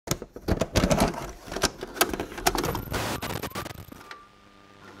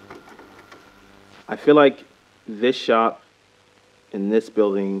I feel like this shop, in this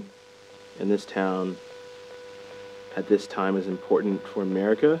building, in this town, at this time is important for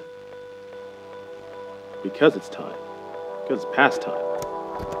America because it's time, because it's past time.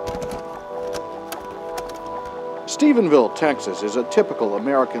 Stephenville, Texas is a typical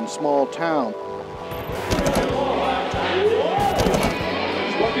American small town.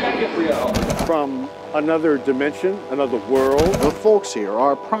 From another dimension, another world. The folks here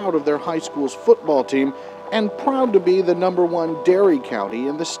are proud of their high school's football team and proud to be the #1 dairy county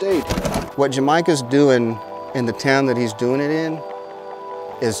in the state. What Jahmicah's doing in the town that he's doing it in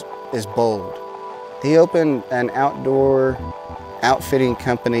is bold. He opened an outdoor outfitting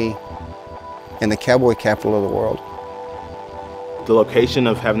company in the cowboy capital of the world. The location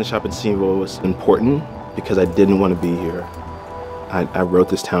of having the shop in Stephenville was important because I didn't want to be here. I wrote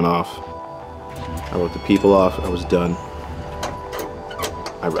this town off. I wrote the people off. I was done.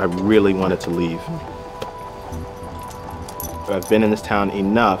 I really wanted to leave. I've been in this town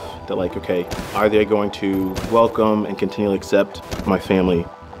enough that, like, okay, are they going to welcome and continually accept my family,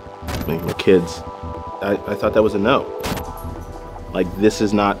 my kids? I thought that was a no. Like, this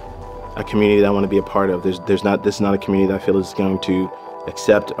is not a community that I want to be a part of. This is not a community that I feel is going to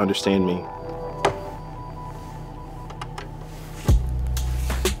accept, understand me.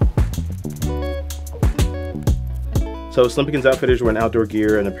 So Slim Pickins Outfitters, we're an outdoor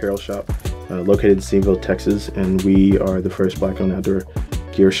gear and apparel shop located in Stephenville, Texas, and we are the first Black-owned outdoor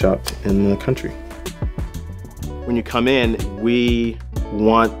gear shop in the country. When you come in, we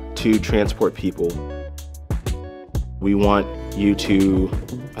want to transport people. We want you to,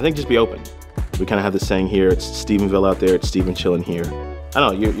 I think, just be open. We kind of have this saying here, it's Stephenville out there, it's Stephen chilling here. I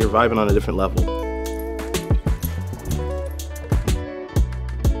don't know, you're vibing on a different level.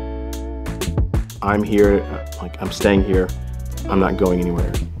 I'm here, like, I'm staying here. I'm not going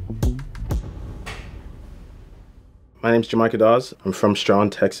anywhere. My name's Jahmicah Dawes. I'm from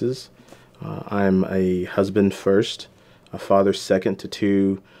Strawn, Texas. I'm a husband first, a father second to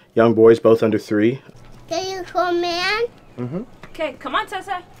 2 young boys, both under 3. Can you come in? Mm-hmm. Okay, come on,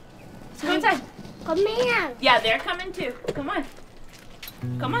 Tessa. Let's go inside. Come in. Yeah, they're coming too. Come on.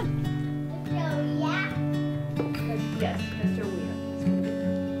 Come on. Yeah. Yes, Mr. Weir.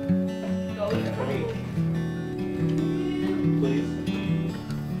 Go here. Please.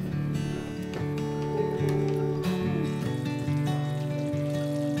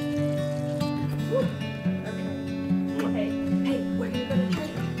 Hey, where are you going to church?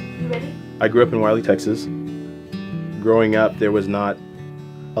 You ready? I grew up in Wiley, Texas. Growing up, there was not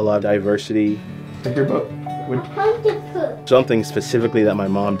a lot of diversity. Something specifically that my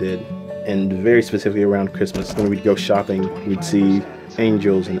mom did, and very specifically around Christmas, when we'd go shopping, we'd see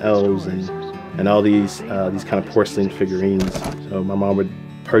angels and elves and all these kind of porcelain figurines. So my mom would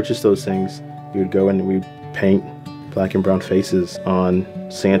purchase those things. We would go and we'd paint black and brown faces on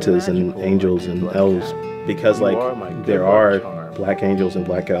Santas and angels and elves, because, like, there are black angels and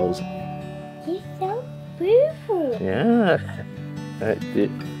black elves. He's so beautiful. Yeah,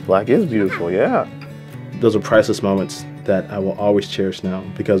 black is beautiful, yeah. Those are priceless moments that I will always cherish now,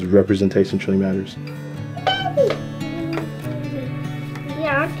 because representation truly matters.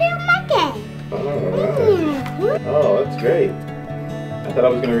 Oh, that's great. I thought I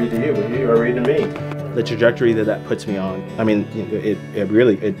was going to read to you, but you are reading to me. The trajectory that puts me on, I mean, it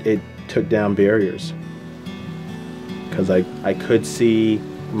really took down barriers, because I could see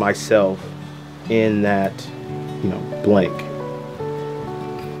myself in that, blank.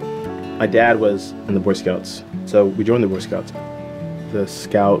 My dad was in the Boy Scouts, so we joined the Boy Scouts. The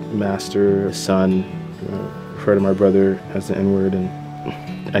Scout master son referred to my brother as the N-word, and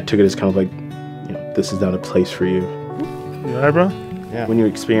I took it as kind of like, this is not a place for you. You alright, bro? Yeah. When you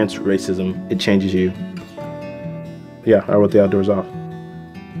experience racism, it changes you. Yeah, I wrote the outdoors off,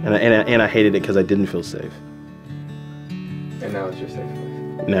 and I hated it because I didn't feel safe. And now it's your safe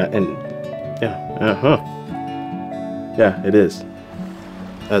place. Yeah, it is.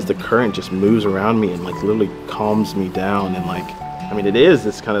 As the current just moves around me and, like, literally calms me down, and, like, I mean, it is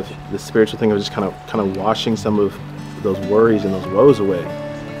this kind of this spiritual thing of just kind of washing some of those worries and those woes away.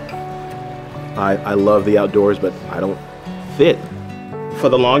 I love the outdoors, but I don't fit. For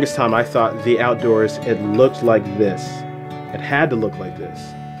the longest time, I thought the outdoors, it looked like this. It had to look like this.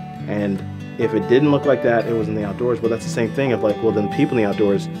 And if it didn't look like that, it wasn't the outdoors. Well, that's the same thing of, like, well, then people in the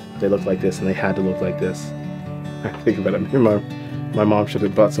outdoors, they look like this, and they had to look like this. I think about it. My mom should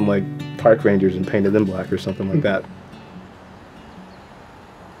have bought some, like, park rangers and painted them black or something like that.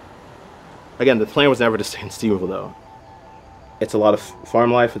 Again, the plan was never to stay in Stephenville, though. It's a lot of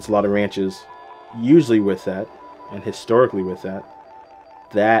farm life, it's a lot of ranches. Usually with that, and historically with that,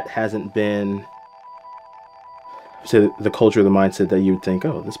 that hasn't been so the culture, the mindset that you would think,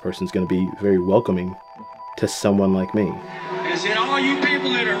 oh, this person's going to be very welcoming to someone like me. Is it all you people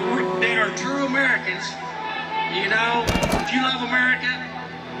that are true Americans? You know, if you love America,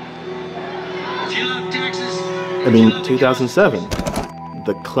 if you love Texas. I mean, 2007,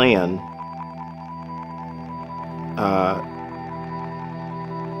 the Klan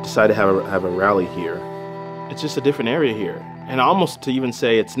decided to have a rally here. It's just a different area here. And almost to even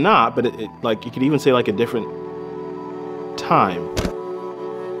say it's not, but it like you could even say like a different time.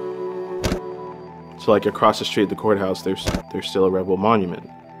 So like across the street at the courthouse, there's still a rebel monument.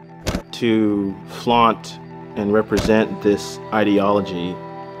 To flaunt and represent this ideology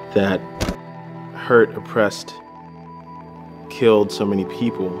that hurt, oppressed, killed so many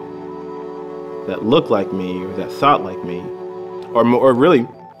people that looked like me or that thought like me, or really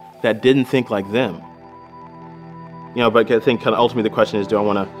that didn't think like them. You know, but I think kind of ultimately the question is, do I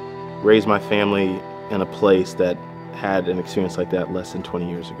want to raise my family in a place that had an experience like that less than 20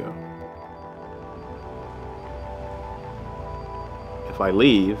 years ago? If I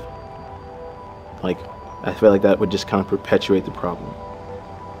leave, like, I feel like that would just kind of perpetuate the problem.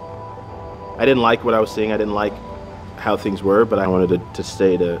 I didn't like what I was seeing. I didn't like how things were, but I wanted to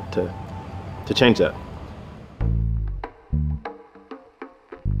stay to change that.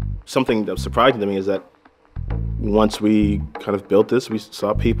 Something that was surprising to me is that once we kind of built this, we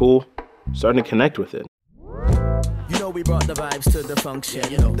saw people starting to connect with it. You know we brought the vibes to the function.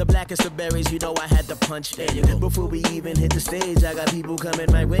 The blackest of berries, you know I had to punch in. Before we even hit the stage, I got people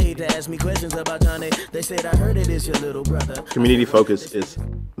coming my way to ask me questions about Johnny. They said, I heard it is your little brother. Community focus is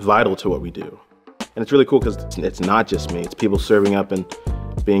vital to what we do. And it's really cool because it's not just me. It's people serving up and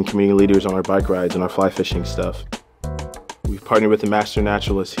being community leaders on our bike rides and our fly fishing stuff. We've partnered with the master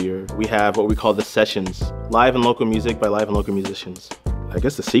naturalists here. We have what we call the sessions, live and local music by live and local musicians. I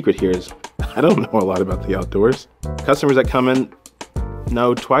guess the secret here is I don't know a lot about the outdoors. Customers that come in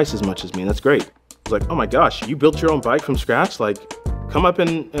know twice as much as me, and that's great. It's like, oh my gosh, you built your own bike from scratch? Like, come up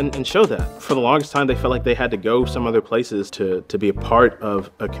and show that. For the longest time, they felt like they had to go some other places to be a part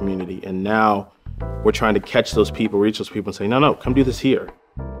of a community. And now we're trying to catch those people, reach those people and say, no, come do this here.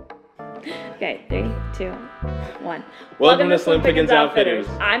 Okay, 3, 2, 1. Welcome to Slim Pickins Outfitters.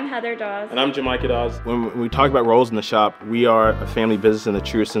 I'm Heather Dawes. And I'm Jahmicah Dawes. When we talk about roles in the shop, we are a family business in the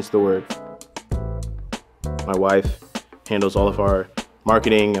truest sense of the word. My wife handles all of our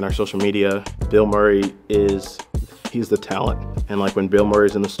marketing and our social media. Bill Murray he's the talent. And like when Bill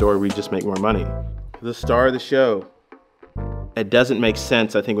Murray's in the store, we just make more money. The star of the show. It doesn't make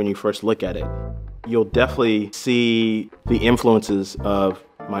sense, I think, when you first look at it. You'll definitely see the influences of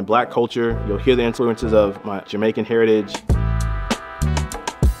my black culture. You'll hear the influences of my Jamaican heritage.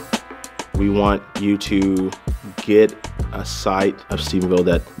 We want you to get a side of Stephenville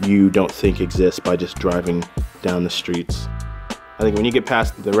that you don't think exists by just driving down the streets. I think when you get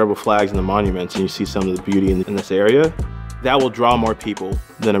past the rebel flags and the monuments and you see some of the beauty in this area, that will draw more people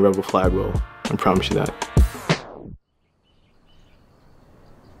than a rebel flag will. I promise you that.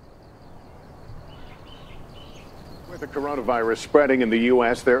 With the coronavirus spreading in the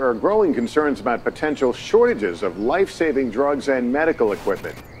U.S., there are growing concerns about potential shortages of life-saving drugs and medical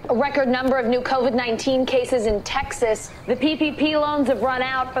equipment. A record number of new COVID-19 cases in Texas. The PPP loans have run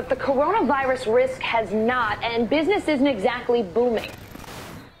out, but the coronavirus risk has not, and business isn't exactly booming.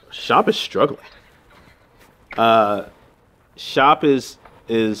 Shop is struggling. Shop is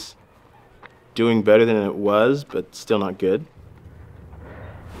doing better than it was, but still not good.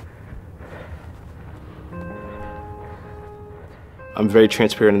 I'm very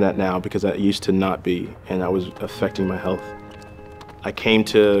transparent in that now because I used to not be, and that was affecting my health. I came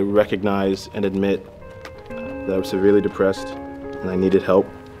to recognize and admit that I was severely depressed and I needed help.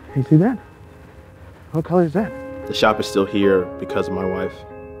 You see that? What color is that? The shop is still here because of my wife,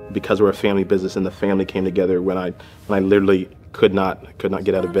 because we're a family business, and the family came together when I literally could not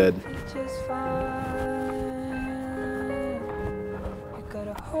get out of bed.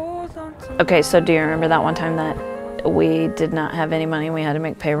 Okay, so do you remember that one time that we did not have any money and we had to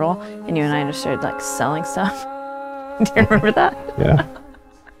make payroll and you and I just started like selling stuff? Do you remember that? Yeah.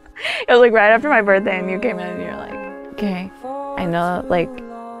 It was like right after my birthday and you came in and you're like, okay, I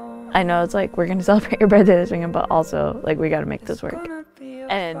know it's like we're gonna celebrate your birthday this weekend, but also like we gotta make this work.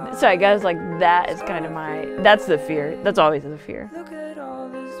 And so I guess like that is kind of that's the fear. That's always the fear.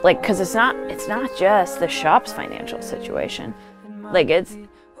 Like, cause it's not just the shop's financial situation. Like it's,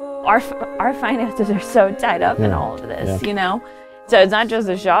 our finances are so tied up in all of this, you know? So it's not just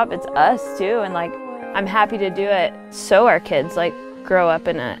the shop, it's us too. And like, I'm happy to do it so our kids like grow up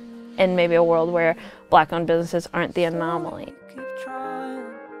in maybe a world where Black-owned businesses aren't the anomaly.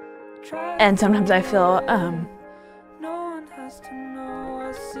 And sometimes I feel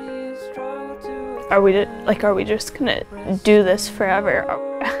Are we just gonna do this forever?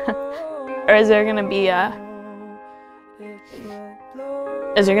 Or is there gonna be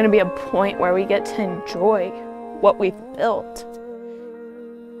a point where we get to enjoy what we've built?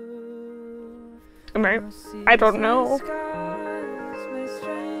 I don't know.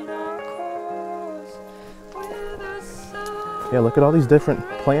 Yeah, look at all these different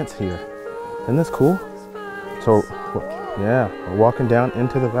plants here. Isn't this cool? So, yeah, we're walking down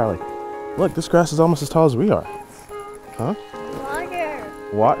into the valley. Look, this grass is almost as tall as we are. Huh?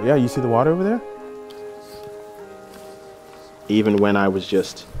 Water. Yeah, you see the water over there? Even when I was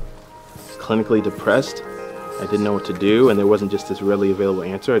just clinically depressed, I didn't know what to do, and there wasn't just this readily available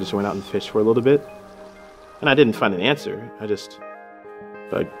answer. I just went out and fished for a little bit. And I didn't find an answer. I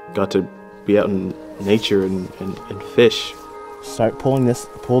got to be out in nature and fish. Start pulling this,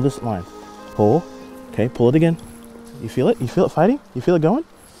 pull this line. Pull, okay, pull it again. You feel it? You feel it fighting? You feel it going?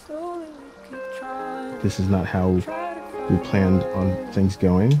 This is not how we planned on things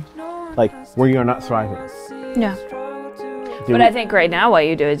going. Like, we are not thriving. Yeah. But I think right now what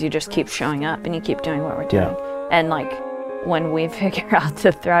you do is you just keep showing up and you keep doing what we're doing. Yeah. And like, when we figure out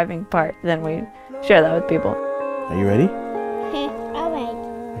the thriving part, then we share that with people. Are you ready? All right.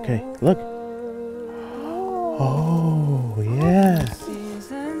 Okay, look. Oh, yeah.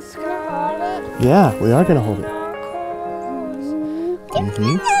 Yeah, we are gonna hold it.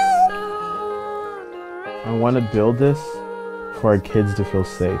 I want to build this for our kids to feel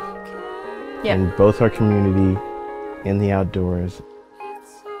safe. Yeah. In both our community, in the outdoors,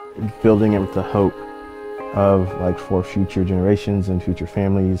 building it with the hope of like for future generations and future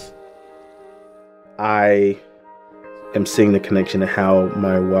families. I am seeing the connection to how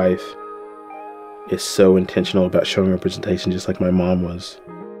my wife is so intentional about showing representation, just like my mom was.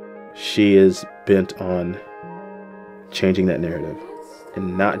 She is bent on changing that narrative,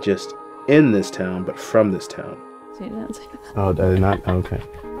 and not just in this town, but from this town. So you didn't say that. Oh, I did not? Okay.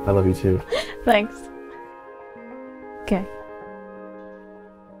 I love you too. Thanks. Okay.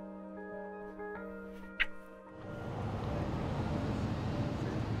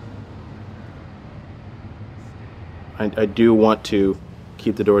 I do want to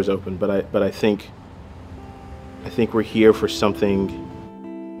keep the doors open, but I think we're here for something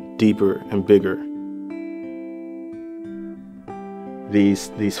deeper and bigger.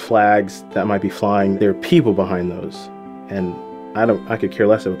 These flags that might be flying, there are people behind those, and I could care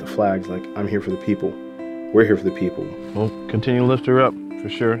less about the flags. Like, I'm here for the people. We're here for the people. We'll continue to lift her up for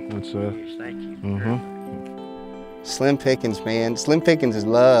sure. That's Thank you. Slim Pickins, man. Slim Pickins is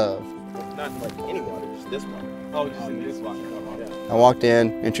love. Not like any water, just this water. Oh, just this water. I walked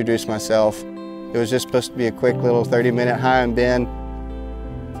in, introduced myself. It was just supposed to be a quick little 30-minute hi, I'm Ben.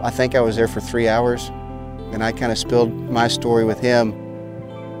 I think I was there for 3 hours, and I kind of spilled my story with him.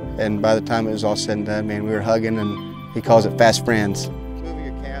 And by the time it was all said and done, man, we were hugging, and he calls it fast friends. This movie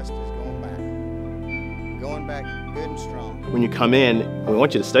your cast is going back good and strong. When you come in, we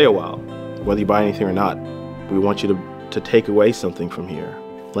want you to stay a while, whether you buy anything or not. We want you to take away something from here.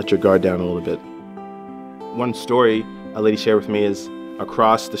 Let your guard down a little bit. One story a lady shared with me is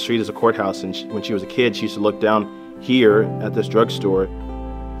across the street is a courthouse, and when she was a kid, she used to look down here at this drugstore.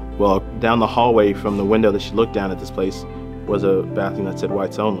 Well, down the hallway from the window that she looked down at this place was a bathroom that said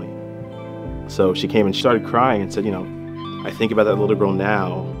whites only. So she came and she started crying and said, you know, I think about that little girl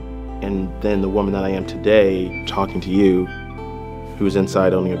now, and then the woman that I am today talking to you, who's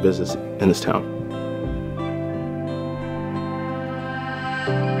inside owning a business in this town.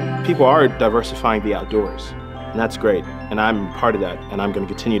 People are diversifying the outdoors, and that's great, and I'm part of that, and I'm going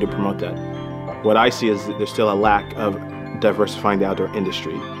to continue to promote that. What I see is that there's still a lack of diversifying the outdoor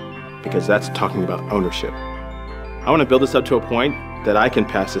industry, because that's talking about ownership. I want to build this up to a point that I can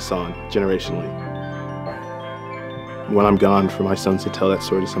pass this on generationally. When I'm gone, for my sons to tell that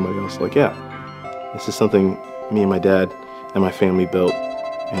story to somebody else, like, yeah, this is something me and my dad and my family built,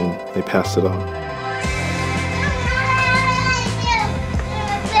 and they passed it on.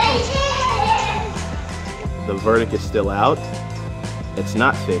 The verdict is still out. It's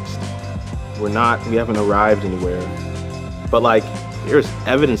not fixed. We haven't arrived anywhere. But like, there's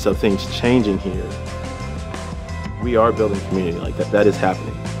evidence of things changing here. We are building community, like that is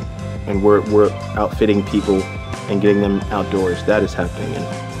happening. And we're outfitting people and getting them outdoors, that is happening.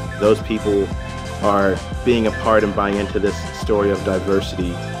 And those people are being a part and buying into this story of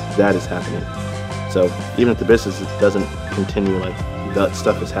diversity, that is happening. So even if the business doesn't continue, like that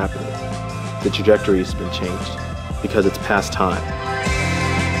stuff is happening. The trajectory has been changed because it's past time.